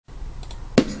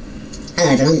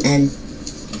Hello everyone.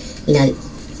 You know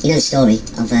the story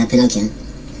of Pinocchio.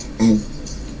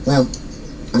 Well,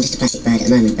 I'm just a plastic bird at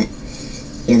the moment, but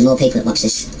the more people that watch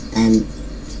this,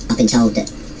 I've been told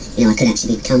that I could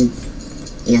actually become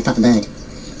a proper bird.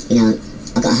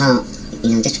 I've got a heart.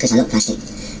 Just because I look plastic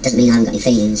doesn't mean I haven't got any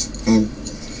feelings.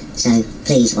 So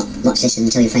please watch this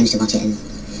and tell your friends to watch it, and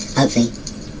hopefully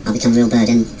I'll become a real bird,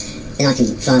 and then I can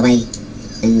fly away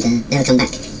and never come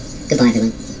back. Goodbye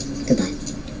everyone. Goodbye.